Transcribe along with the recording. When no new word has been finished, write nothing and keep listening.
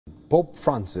Pope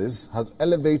Francis has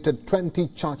elevated 20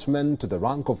 churchmen to the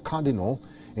rank of cardinal,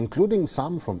 including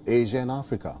some from Asia and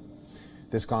Africa.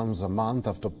 This comes a month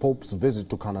after Pope's visit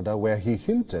to Canada, where he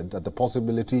hinted at the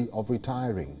possibility of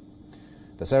retiring.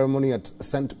 The ceremony at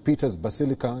St. Peter's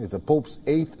Basilica is the Pope's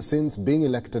 8th since being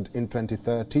elected in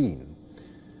 2013.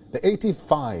 The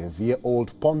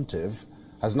 85-year-old pontiff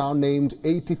has now named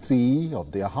 83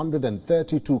 of the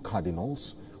 132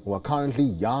 cardinals who are currently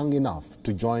young enough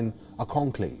to join a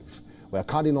conclave, where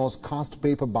cardinals cast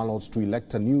paper ballots to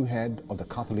elect a new head of the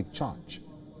Catholic Church.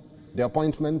 The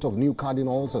appointment of new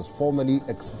cardinals has formally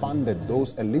expanded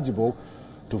those eligible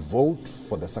to vote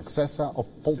for the successor of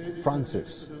Pope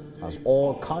Francis, as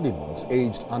all cardinals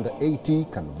aged under 80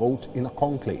 can vote in a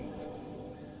conclave.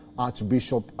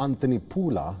 Archbishop Anthony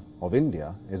Poola of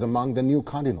India is among the new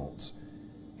cardinals.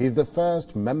 He is the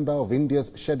first member of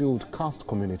India's scheduled caste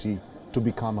community to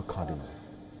become a cardinal.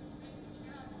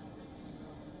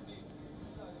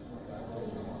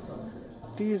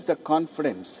 It is the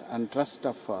confidence and trust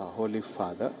of Holy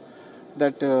Father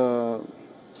that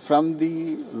from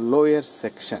the lower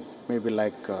section, maybe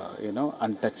like,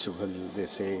 untouchable, they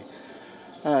say,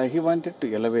 he wanted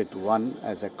to elevate one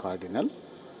as a cardinal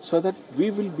so that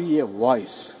we will be a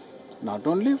voice, not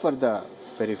only for the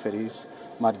peripheries,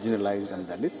 marginalized and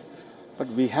Dalits, but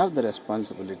we have the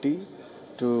responsibility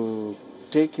to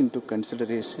take into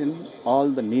consideration all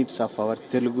the needs of our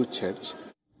Telugu Church.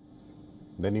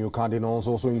 The new cardinals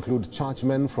also include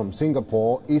churchmen from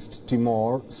Singapore, East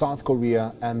Timor, South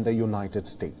Korea and the United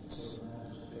States.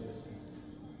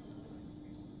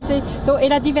 È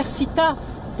la diversità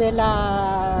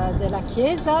della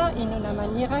Chiesa in una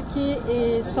maniera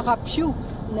che sarà più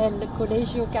nel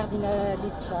collegio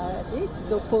cardinalicale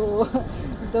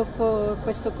dopo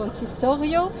questo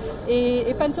consistorio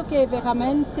e penso che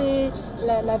veramente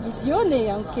la visione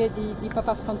anche di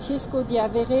Papa Francesco di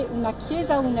avere una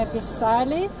Chiesa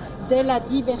universale della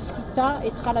diversità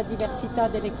e tra la diversità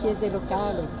delle chiese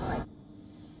locali.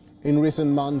 In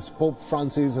recent months, Pope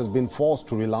Francis has been forced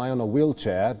to rely on a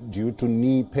wheelchair due to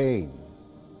knee pain.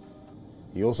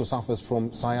 He also suffers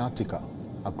from sciatica,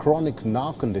 a chronic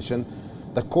nerve condition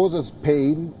that causes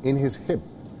pain in his hip.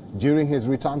 During his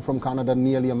return from Canada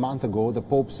nearly a month ago, the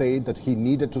Pope said that he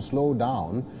needed to slow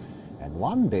down and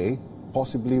one day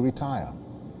possibly retire.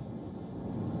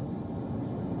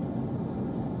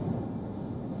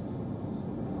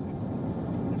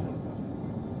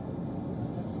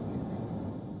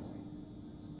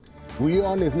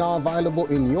 WION is now available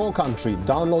in your country.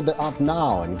 Download the app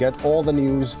now and get all the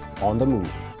news on the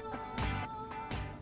move.